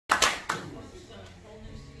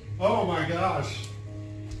Oh my gosh.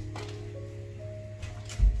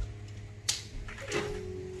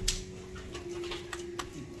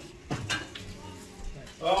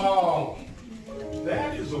 Oh,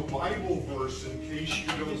 that is a Bible verse in case you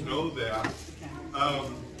don't know that.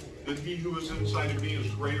 That he who is inside of me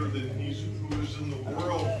is greater than he who is in the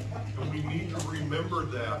world. And we need to remember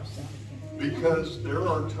that, because there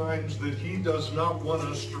are times that he does not want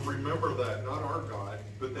us to remember that. Not our God,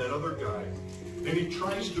 but that other guy. And he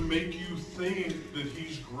tries to make you think that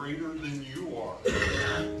he's greater than you are.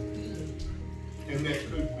 And that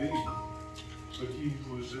could be. But he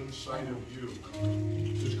who is inside of you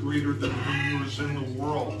is greater than he who is in the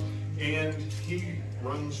world. And he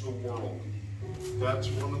runs the world. That's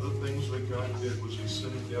one of the things that God did, was he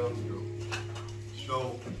sent it down you.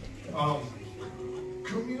 So,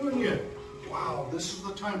 communion. Wow, this is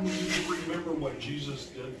the time we need to remember what Jesus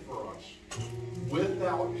did for us.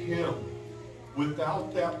 Without him,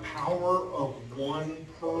 without that power of one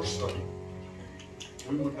person,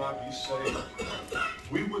 we would not be saved.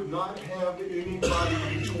 We would not have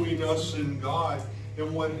anybody between us and God.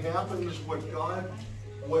 And what happens, what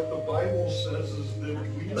the Bible says, is that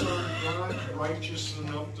we are not righteous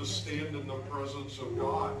enough to stand in the presence of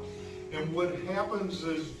God. And what happens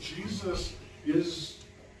is Jesus is,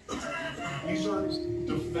 he's our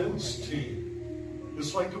defense team.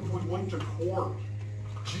 It's like if we went to court.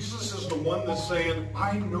 Jesus is the one that's saying,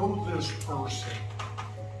 I know this person.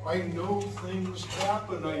 I know things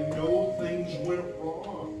happen. I know things went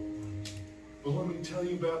wrong. But let me tell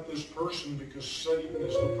you about this person, because Satan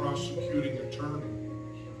is the prosecuting attorney.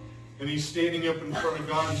 And he's standing up in front of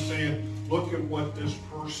God and saying, look at what this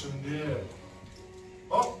person did.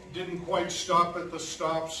 Oh, didn't quite stop at the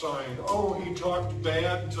stop sign. Oh, he talked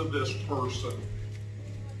bad to this person.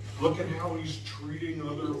 Look at how he's treating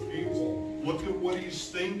other people. Look at what he's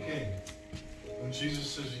thinking. And Jesus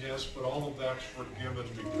says, yes, but all of that's forgiven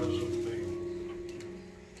because of me.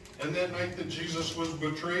 And that night that Jesus was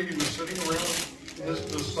betrayed, he was sitting around his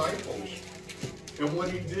disciples. And what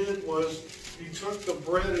he did was, he took the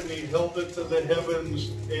bread and he held it to the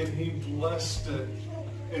heavens and he blessed it.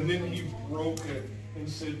 And then he broke it and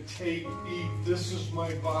said, take, eat, this is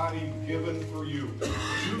my body given for you.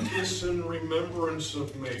 Do this in remembrance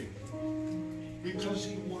of me. Because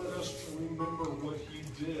he wanted us to remember what he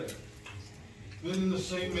did. Then in the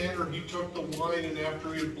same manner, he took the wine, and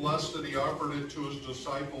after he had blessed it, he offered it to his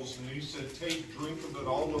disciples, and he said, take, drink of it,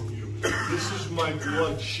 all of you. This is my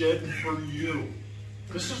blood shed for you.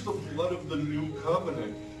 This is the blood of the new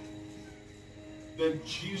covenant. That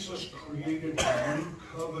Jesus created a new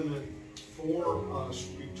covenant for us,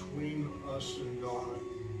 between us and God.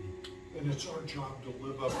 And it's our job to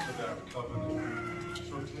live up to that covenant.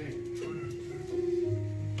 So take.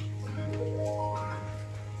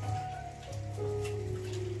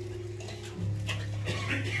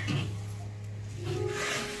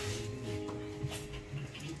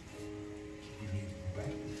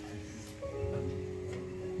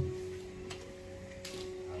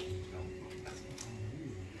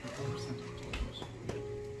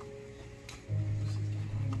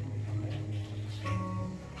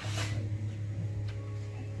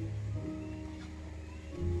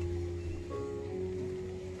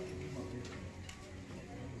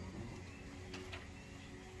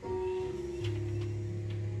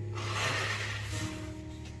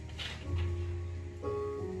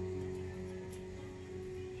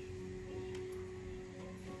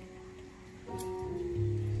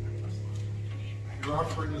 Your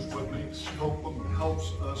offering is what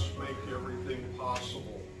helps us make everything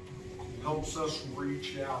possible. Helps us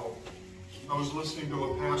reach out. I was listening to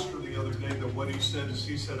a pastor the other day that what he said is,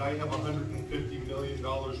 he said, I have $150 million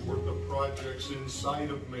worth of projects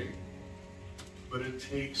inside of me. But it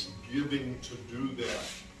takes giving to do that.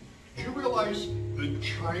 Do you realize that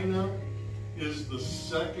China is the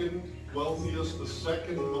second wealthiest, the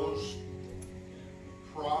second most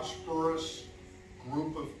prosperous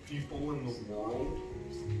group of people in the world?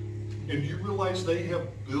 And do you realize they have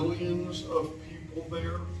billions of people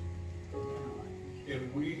there?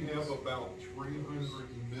 And we have about 300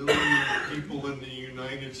 million people in the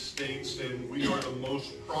United States, and we are the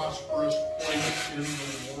most prosperous place in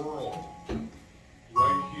the world.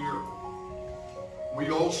 Right here. We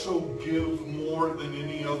also give more than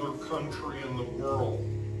any other country in the world.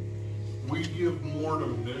 We give more to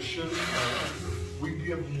missions. We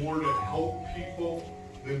give more to help people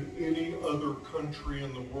than any other country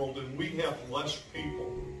in the world. And we have less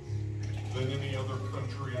people than any other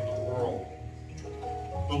country in the world.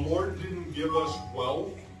 The Lord didn't give us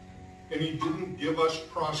wealth, and he didn't give us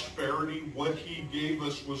prosperity. What he gave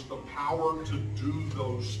us was the power to do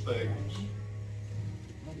those things.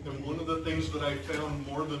 And one of the things that I found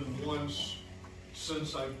more than once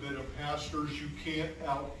since I've been a pastor is you can't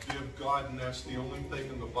outgive God, and that's the only thing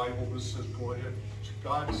in the Bible that says go ahead.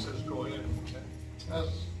 God says go ahead and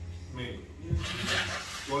test me.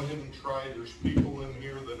 Go ahead and try. There's people in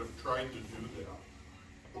here that have tried to do that.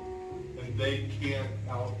 And they can't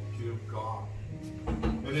outgive God.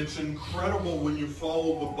 And it's incredible when you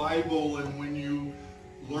follow the Bible and when you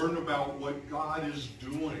learn about what God is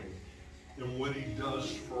doing and what he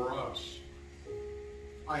does for us.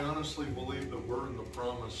 I honestly believe that we're in the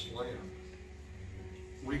promised land.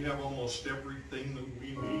 We have almost everything that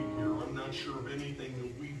we need here. I'm not sure of anything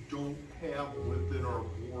that we don't have within our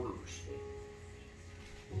borders.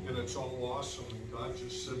 And it's all awesome, and God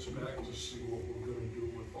just sits back to see what we're going to do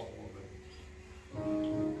with all of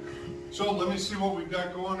it. So let me see what we've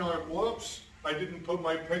got going on. Whoops, I didn't put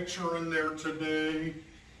my picture in there today.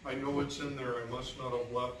 I know it's in there. I must not have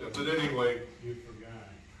left it. But anyway. You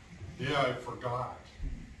forgot. Yeah, I forgot.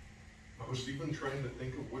 I was even trying to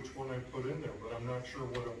think of which one I put in there, but I'm not sure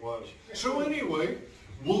what it was. So anyway,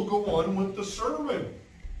 we'll go on with the sermon.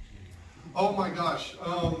 Oh my gosh,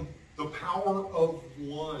 the power of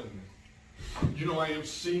one. You know, I have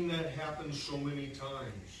seen that happen so many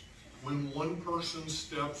times. When one person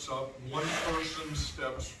steps up, one person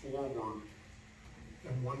steps forward,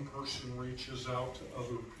 and one person reaches out to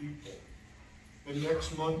other people. And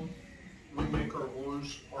next month, we make our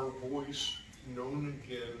voice known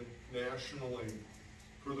again nationally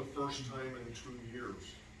for the first time in 2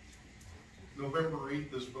 years. November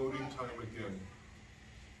 8th is voting time again.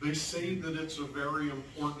 They say that it's a very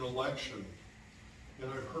important election, and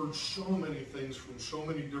I've heard so many things from so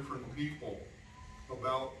many different people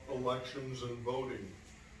about elections and voting.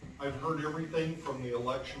 I've heard everything from the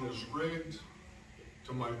election is rigged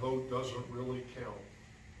to my vote doesn't really count.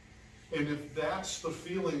 And if that's the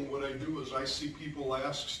feeling, what I do is I see people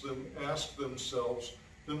ask themselves,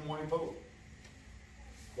 then why vote?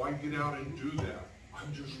 Why get out and do that?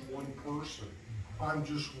 I'm just one person. I'm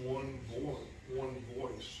just one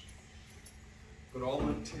voice. But all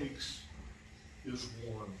it takes is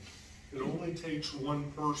one. It only takes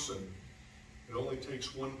one person. It only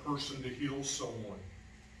takes one person to heal someone.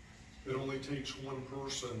 It only takes one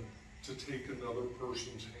person to take another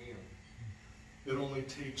person's hand. It only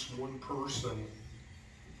takes one person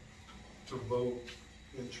to vote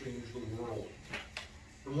and change the world.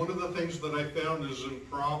 And one of the things that I found is in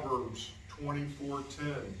Proverbs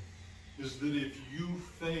 24:10 is that if you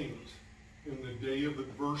faint in the day of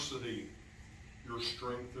adversity, your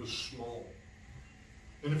strength is small.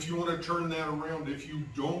 And if you want to turn that around, if you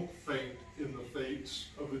don't faint in the face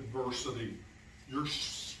of adversity, your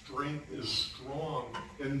strength is strong.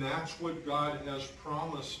 And that's what God has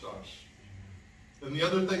promised us. And the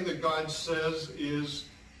other thing that God says is,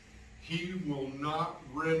 he will he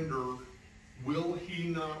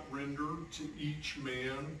not render to each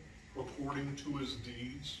man according to his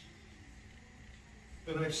deeds?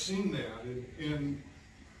 And I've seen that. And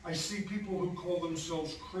I see people who call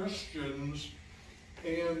themselves Christians,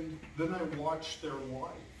 and then I watch their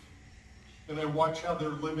life. And I watch how they're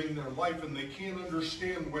living their life, and they can't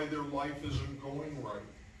understand why their life isn't going right.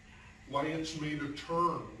 Why it's made a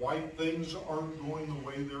turn. Why things aren't going the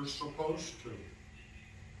way they're supposed to.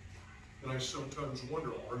 And I sometimes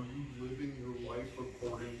wonder, are you living your life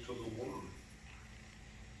according to the Word?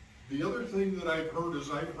 The other thing that I've heard is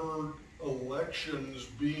I've heard elections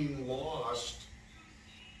being lost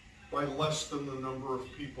by less than the number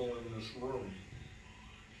of people in this room.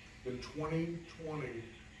 In 2020,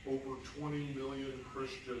 over 20 million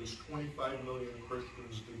Christians, 25 million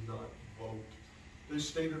Christians did not vote. They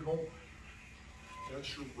stayed at home.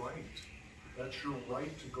 That's your right. That's your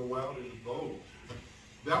right to go out and vote.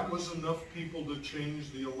 That was enough people to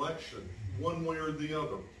change the election, one way or the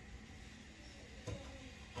other.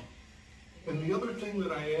 And the other thing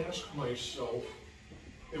that I ask myself,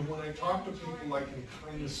 and when I talk to people, I can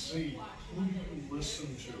kind of see, who do you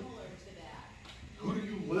listen to? Who do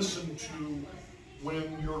you listen to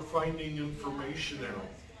when you're finding information out?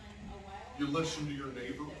 You listen to your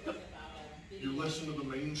neighbor? You listen to the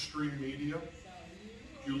mainstream media?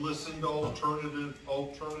 You listen to alternative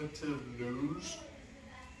news?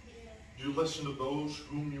 Do you listen to those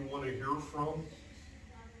whom you want to hear from?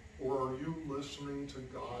 Or are you listening to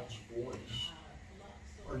God's voice?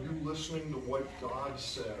 Are you listening to what God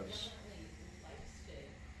says?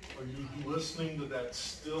 Are you listening to that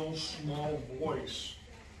still small voice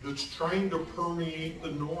that's trying to permeate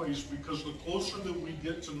the noise? Because the closer that we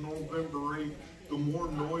get to November 8th, the more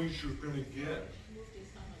noise you're going to get.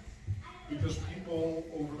 Because people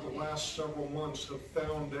over the last several months have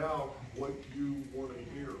found out what you want to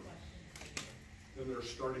hear. And they're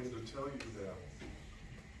starting to tell you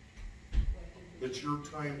that. It's your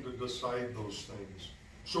time to decide those things.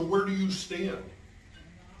 So where do you stand?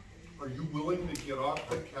 Are you willing to get off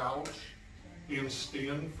the couch and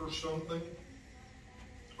stand for something?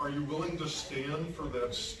 Are you willing to stand for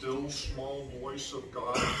that still small voice of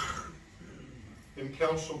God? In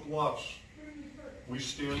Council Bluffs, we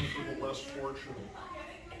stand for the less fortunate.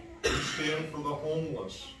 We stand for the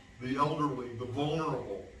homeless, the elderly, the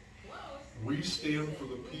vulnerable. We stand for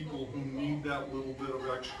the people who need that little bit of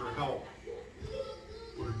extra help.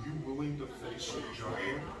 But are you willing to face a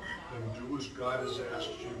giant and do as God has asked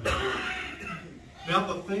you to do?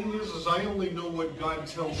 Now the thing is I only know what God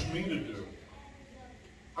tells me to do.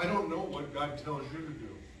 I don't know what God tells you to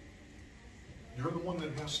do. You're the one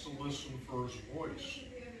that has to listen for his voice.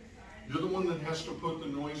 You're the one that has to put the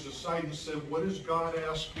noise aside and say, what is God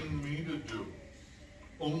asking me to do?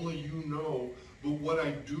 Only you know. But what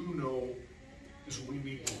I do know is we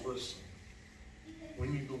need to listen. We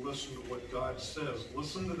need to listen to what God says.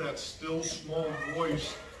 Listen to that still small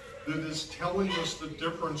voice that is telling us the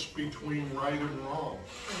difference between right and wrong.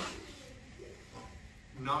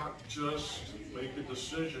 Not just make a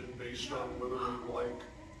decision based on whether we like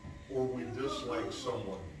or we dislike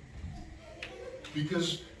someone.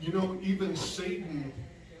 Because, you know, even Satan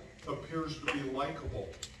appears to be likable.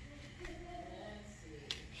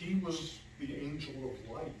 He was the angel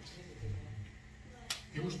of light.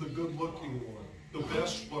 He was the good-looking one, the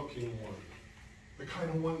best-looking one, the kind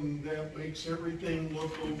of one that makes everything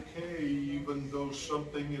look okay, even though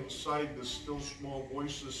something inside the still small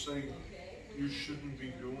voice is saying, you shouldn't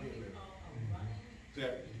be doing it.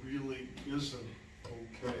 That really isn't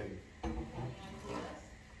okay.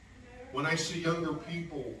 When I see younger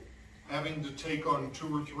people having to take on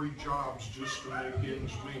 2 or 3 jobs just to make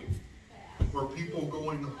ends meet, or people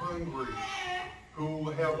going hungry who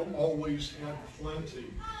have always had plenty,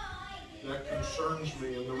 that concerns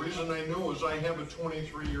me. And the reason I know is I have a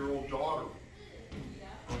 23-year-old daughter,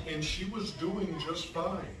 and she was doing just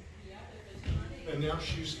fine. And now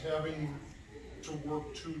she's having to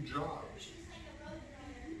work 2 jobs.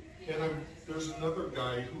 And there's another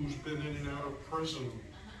guy who's been in and out of prison,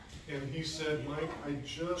 and he said, Mike, I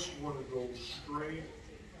just want to go straight.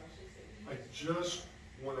 I just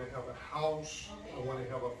want to have a house. I want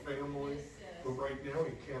to have a family. But right now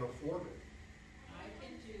he can't afford it.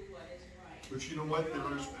 But you know what?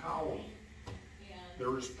 There is power.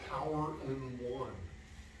 There is power in one.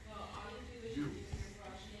 You.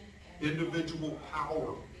 Individual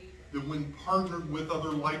power. That when partnered with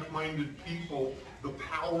other like-minded people, the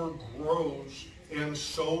power grows, and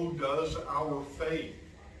so does our faith.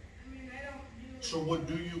 So what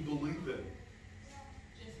do you believe in?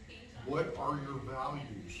 What are your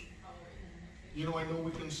values? You know, I know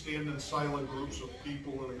we can stand in silent groups of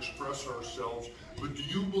people and express ourselves, but do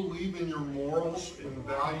you believe in your morals and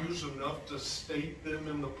values enough to state them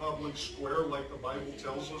in the public square like the Bible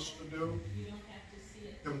tells us to do?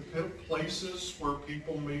 In places where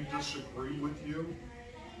people may disagree with you?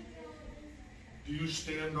 Do you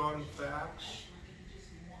stand on facts,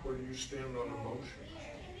 or do you stand on emotions?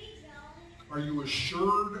 Are you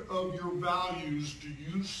assured of your values? Do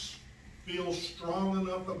you feel strong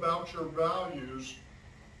enough about your values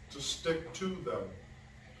to stick to them,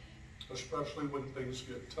 especially when things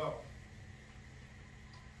get tough?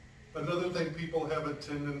 Another thing people have a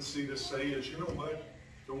tendency to say is, you know what,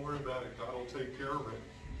 don't worry about it, God will take care of it.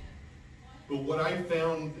 But what I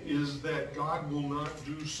found is that God will not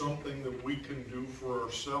do something that we can do for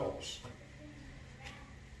ourselves.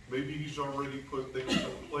 Maybe he's already put things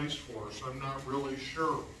in place for us. I'm not really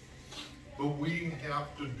sure. But we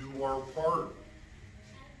have to do our part.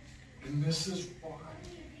 And this is why.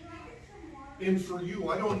 And for you,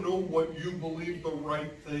 I don't know what you believe the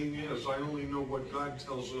right thing is. I only know what God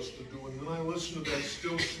tells us to do. And then I listen to that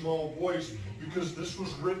still small voice, because this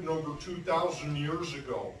was written over 2,000 years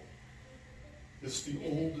ago. It's the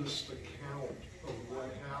oldest account of what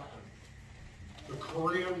happened. The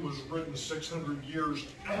Quran was written 600 years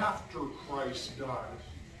after Christ died.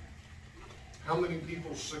 How many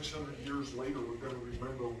people 600 years later were going to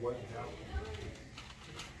remember what happened?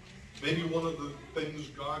 Maybe one of the things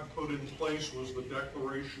God put in place was the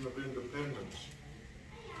Declaration of Independence.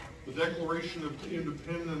 The Declaration of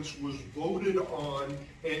Independence was voted on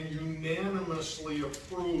and unanimously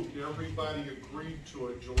approved. Everybody agreed to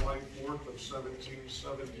it July 4th of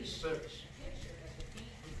 1776.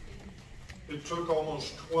 It took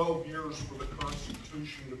almost 12 years for the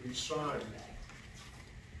Constitution to be signed.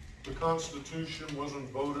 The Constitution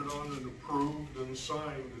wasn't voted on and approved and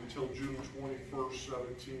signed until June 21st,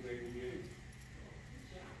 1788.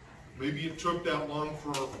 Maybe it took that long for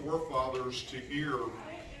our forefathers to hear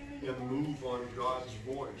and move on God's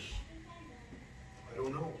voice. I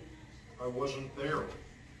don't know. I wasn't there.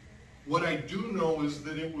 What I do know is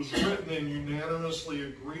that it was written and unanimously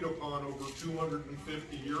agreed upon over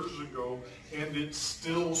 250 years ago, and it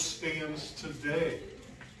still stands today.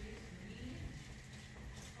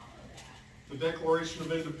 The Declaration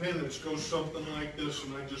of Independence goes something like this,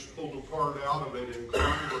 and I just pulled a part out of it in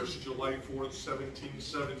Congress, July 4th,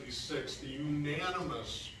 1776. The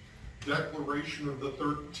unanimous Declaration of the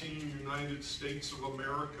 13 United States of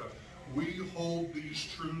America. We hold these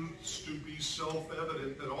truths to be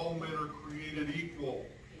self-evident, that all men are created equal,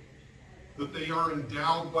 that they are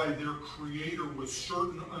endowed by their Creator with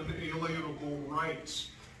certain unalienable rights,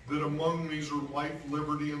 that among these are life,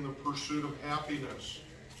 liberty, and the pursuit of happiness.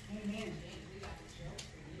 Amen.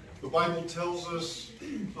 The Bible tells us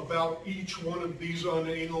about each one of these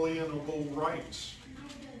unalienable rights.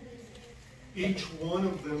 Each one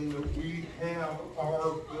of them that we have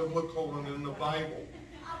are biblical and in the Bible.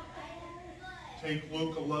 Take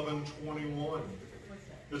Luke 11:21.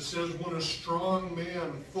 It says, when a strong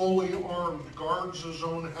man, fully armed, guards his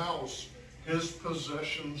own house, his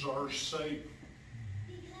possessions are safe.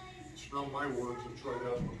 It's not my words, it's right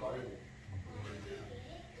out of the Bible.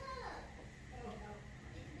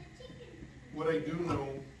 What I do know,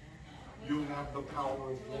 you have the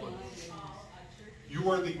power of one.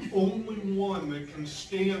 You are the only one that can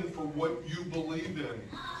stand for what you believe in,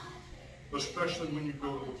 especially when you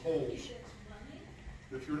go to the polls.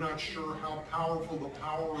 If you're not sure how powerful the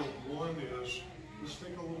power of one is, let's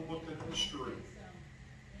take a little look at history.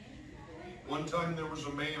 One time there was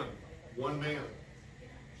a man, one man.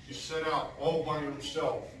 He set out all by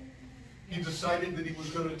himself. He decided that he was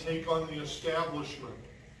going to take on the establishment.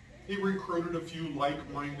 He recruited a few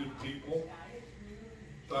like-minded people.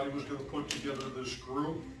 Thought he was going to put together this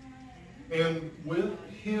group. And with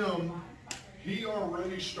him, he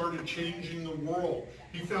already started changing the world.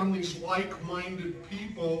 He found these like-minded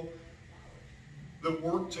people that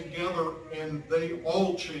worked together, and they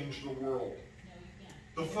all changed the world.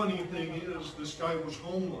 The funny thing is, this guy was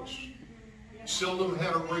homeless. Seldom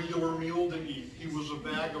had a regular meal to eat. He was a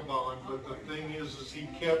vagabond, but the thing is he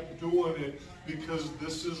kept doing it because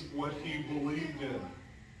this is what he believed in.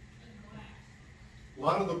 A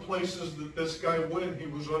lot of the places that this guy went, he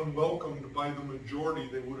was unwelcomed by the majority.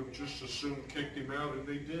 They would have just as soon kicked him out, and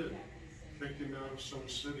they did. Kicked him out of some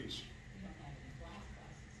cities.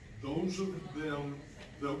 Those of them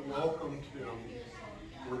that welcomed him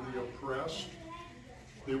were the oppressed.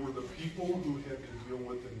 They were the people who had to deal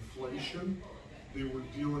with inflation. They were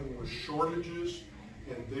dealing with shortages,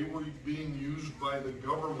 and they were being used by the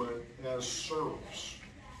government as serfs.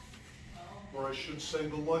 Or I should say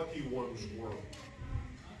the lucky ones were.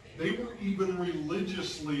 They were even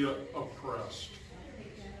religiously oppressed.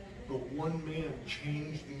 But one man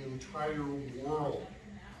changed the entire world.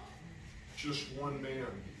 Just one man.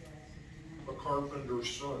 A carpenter's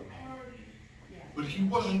son. But he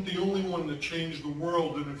wasn't the only one that changed the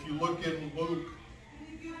world. And if you look in Luke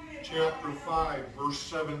chapter 5, verse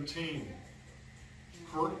 17,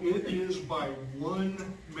 for it is by one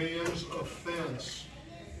man's offense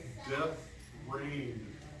death reigned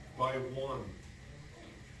by one.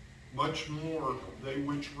 Much more they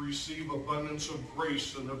which receive abundance of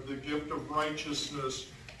grace and of the gift of righteousness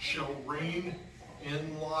shall reign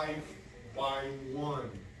in life by one,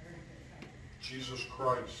 Jesus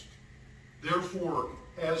Christ. Therefore,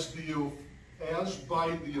 as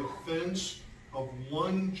by the offense of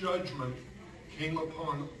one judgment came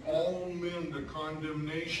upon all men to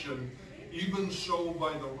condemnation, even so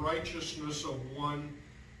by the righteousness of one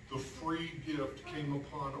the free gift came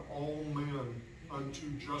upon all men unto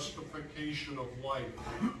justification of life.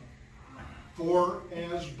 For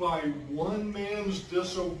as by one man's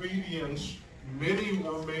disobedience many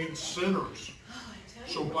were made sinners,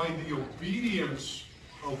 so by the obedience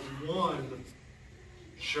of one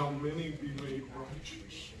shall many be made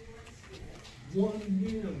righteous. One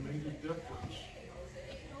man made a difference.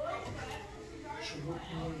 So what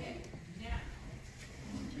can we do?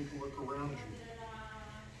 Take a look around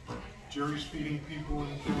you. Jerry's feeding people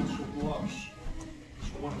in Council Bluffs.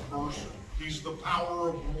 He's one person. He's the power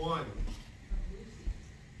of one.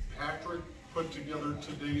 Patrick put together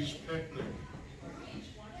today's picnic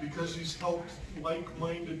because he's helped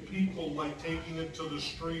like-minded people, like taking it to the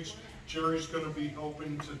streets. Jerry's going to be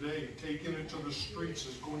helping today. Taking it to the streets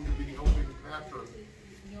is going to be helping Patrick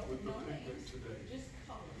with the picnic today.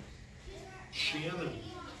 Shannon,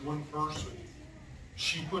 one person.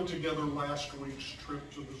 She put together last week's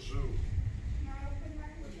trip to the zoo.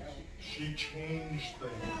 She changed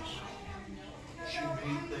things. She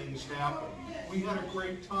made things happen. We had a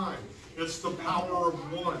great time. It's the power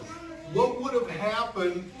of one. What would have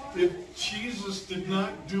happened if Jesus did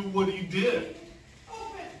not do what he did?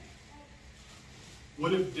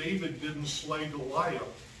 What if David didn't slay Goliath?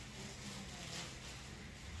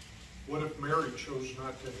 What if Mary chose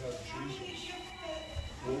not to have Jesus?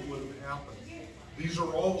 What would have happened? These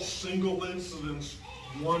are all single incidents,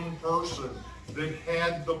 one person that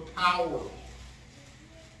had the power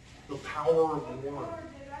of one.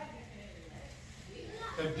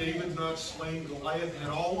 Had David not slain Goliath, had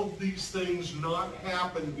all of these things not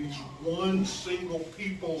happened, these one single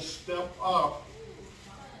people step up,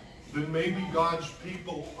 then maybe God's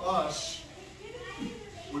people, us,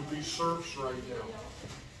 would be serfs right now.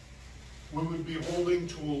 We would be holding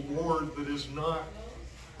to a Lord that is not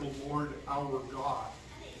the Lord our God.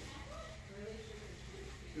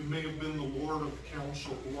 It may have been the Lord of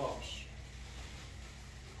Council Bluffs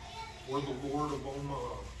or the Lord of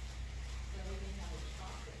Omaha.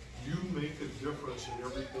 You make a difference in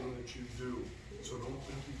everything that you do. So don't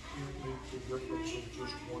think you can't make the difference of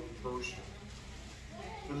just one person.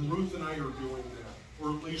 And Ruth and I are doing that.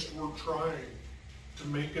 Or at least we're trying to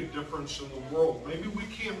make a difference in the world. Maybe we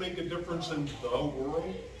can't make a difference in the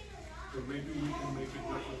world, but maybe we can make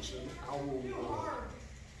a difference in our world.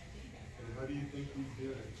 And how do you think we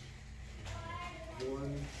did it?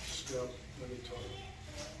 One step at a time.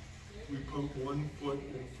 We put one foot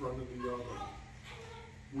in front of the other.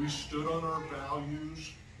 We stood on our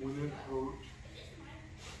values when it hurt.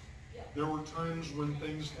 There were times when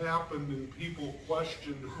things happened and people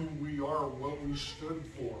questioned who we are, what we stood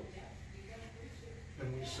for.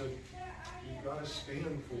 And we said, you've got to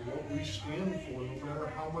stand for what we stand for, no matter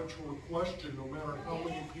how much we're questioned, no matter how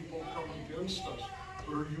many people come against us.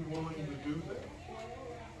 But are you willing to do that?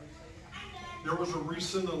 There was a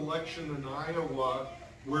recent election in Iowa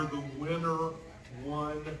where the winner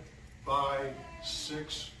won by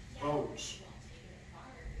 6 votes.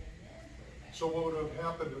 So what would have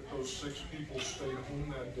happened if those 6 people stayed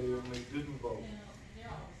home that day and they didn't vote?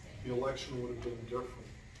 The election would have been different.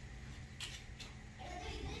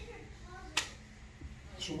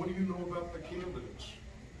 So what do you know about the candidates?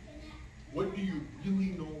 What do you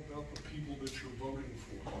really know about the people that you're voting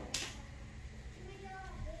for?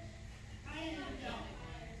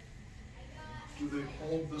 Do they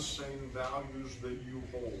hold the same values that you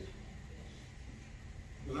hold?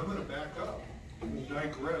 And I'm going to back up and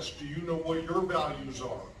digress. Do you know what your values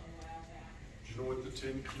are? Do you know what the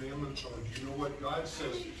 10 Commandments are? Do you know what God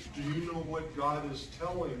says? Do you know what God is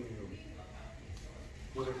telling you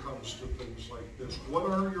when it comes to things like this? What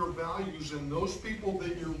are your values? And those people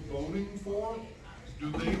that you're voting for,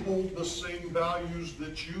 do they hold the same values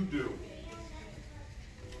that you do?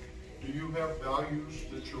 Do you have values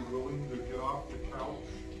that you're willing to get off the couch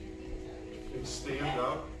and stand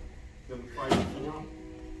up and fight for?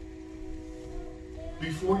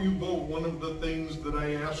 Before you vote, one of the things that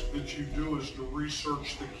I ask that you do is to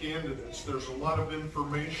research the candidates. There's a lot of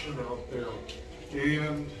information out there.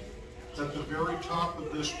 And at the very top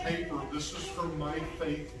of this paper, this is from My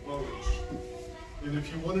Faith Votes. And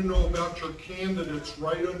if you want to know about your candidates,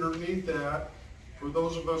 right underneath that, for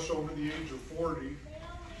those of us over the age of 40,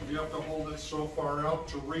 you have to hold it so far out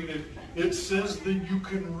to read it. It says that you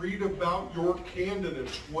can read about your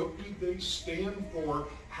candidates. What do they stand for?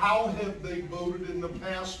 How have they voted in the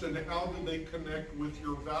past, and how do they connect with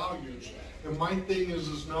your values? And my thing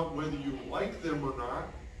is not whether you like them or not,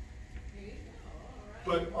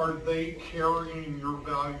 but are they carrying your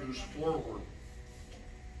values forward?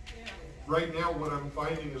 Right now, what I'm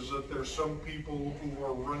finding is that there's some people who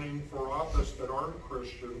are running for office that aren't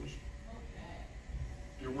Christians.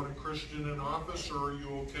 Do you want a Christian in office, or are you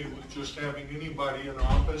okay with just having anybody in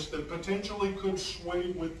office that potentially could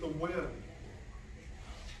sway with the wind?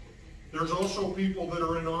 There's also people that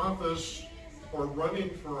are in office or running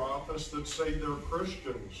for office that say they're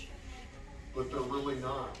Christians, but they're really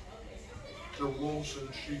not. They're wolves in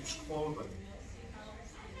sheep's clothing.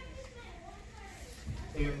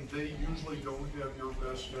 And they usually don't have your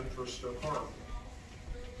best interest at heart.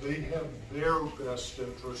 They have their best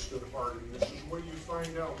interest at heart. And this is what you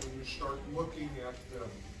find out when you start looking at them,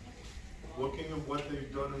 looking at what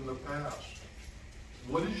they've done in the past.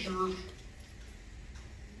 What is your...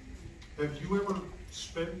 Have you ever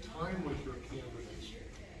spent time with your candidates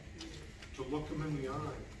to look them in the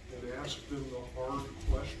eye and ask them the hard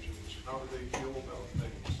questions? How do they feel about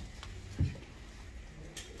things?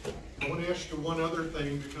 I want to ask you one other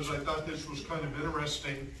thing, because I thought this was kind of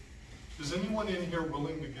interesting. Is anyone in here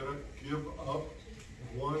willing to give up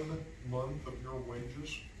 1 month of your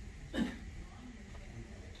wages?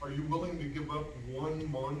 Are you willing to give up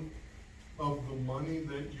 1 month of the money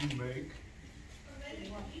that you make?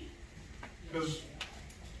 Because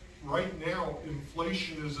right now,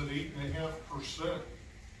 inflation is at 8.5%.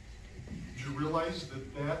 Do you realize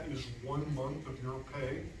that that is 1 month of your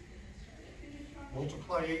pay?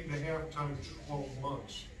 Multiply 8.5 times 12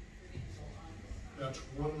 months. That's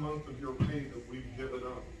 1 month of your pay that we've given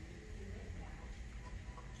up.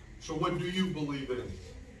 So what do you believe in?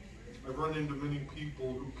 I've run into many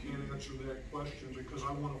people who can't answer that question because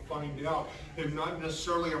I want to find out. And not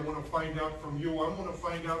necessarily I want to find out from you. I want to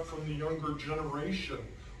find out from the younger generation.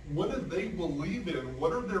 What do they believe in?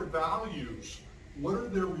 What are their values? What are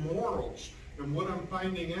their morals? And what I'm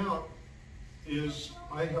finding out is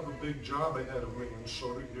I have a big job ahead of me, and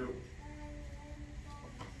so do you.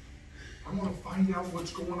 I want to find out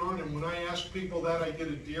what's going on, and when I ask people that, I get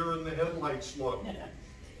a deer in the headlights look.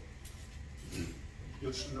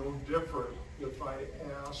 It's no different if I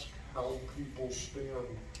ask how people stand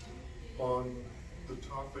on the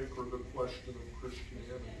topic or the question of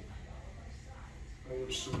Christianity. I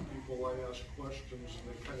have some people I ask questions and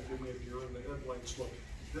they kind of give me a deer in the headlights look.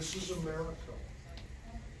 This is America.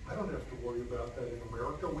 I don't have to worry about that in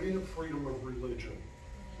America. We have freedom of religion.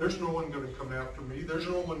 There's no one going to come after me. There's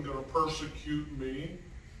no one going to persecute me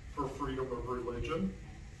for freedom of religion.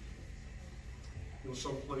 In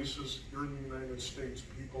some places here in the United States,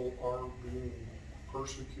 people are being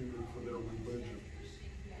persecuted for their religion.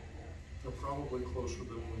 They're probably closer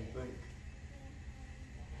than we think.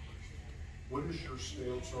 What is your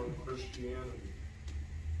stance on Christianity?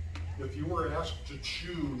 If you were asked to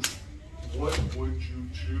choose, what would you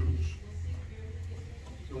choose?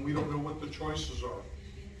 And we don't know what the choices are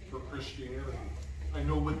for Christianity. I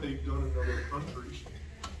know what they've done in other countries.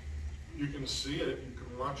 You can see it. You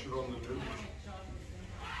can watch it on the news.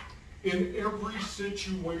 In every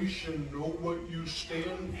situation, know what you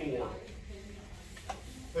stand for.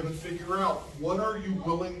 And figure out, what are you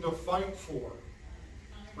willing to fight for?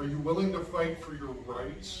 Are you willing to fight for your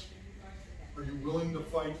rights? Are you willing to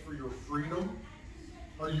fight for your freedom?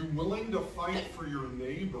 Are you willing to fight for your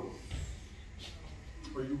neighbor?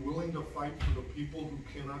 Are you willing to fight for the people who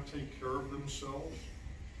cannot take care of themselves?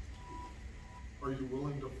 Are you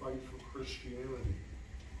willing to fight for Christianity?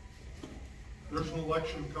 There's an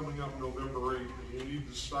election coming up November 8th, and you need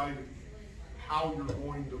to decide how you're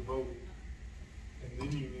going to vote. And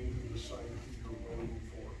then you need to decide who you're voting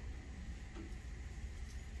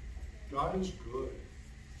for. God is good.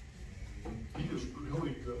 He is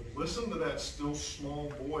really good. Listen to that still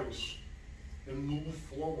small voice and move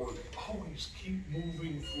forward. Always keep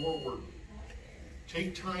moving forward.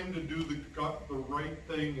 Take time to do the right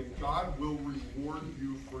thing, and God will reward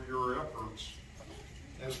you for your efforts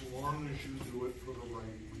as long as you do it for the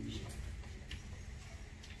right reason.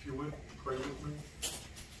 If you would, pray with me.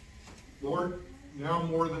 Lord, now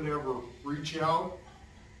more than ever, reach out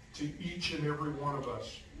to each and every one of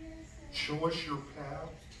us. Show us your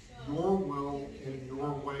path, your will, and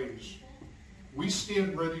your ways. We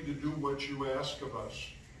stand ready to do what you ask of us.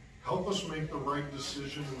 Help us make the right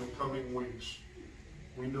decision in the coming weeks.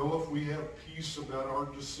 We know if we have peace about our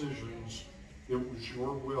decisions, it was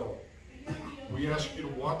your will. We ask you to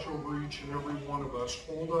watch over each and every one of us,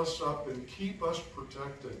 hold us up, and keep us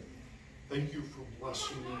protected. Thank you for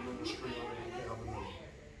blessing the ministry on the Avenue.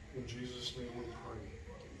 In Jesus' name we pray.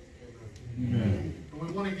 Amen. Amen. And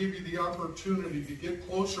we want to give you the opportunity to get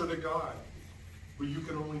closer to God. But you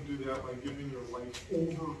can only do that by giving your life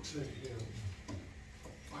over to Him.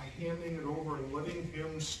 By handing it over and letting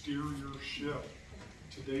Him steer your ship.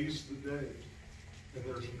 Today's the day. And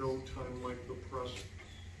there's no time like the present.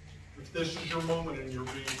 If this is your moment and you're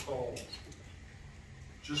being called,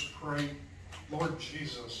 just pray, Lord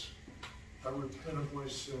Jesus, I repent of my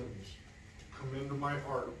sins. Come into my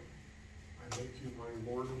heart. I make you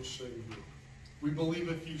my Lord and Savior. We believe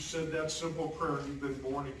if you said that simple prayer, you've been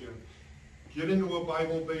born again. Get into a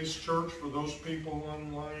Bible-based church for those people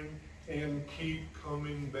online and keep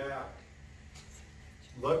coming back.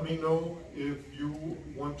 Let me know if you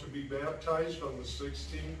want to be baptized on the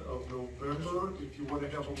 16th of November. If you want to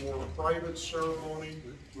have a more private ceremony,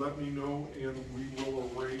 let me know and we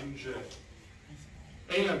will arrange it.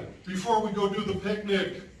 And before we go do the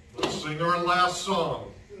picnic, let's sing our last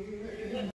song.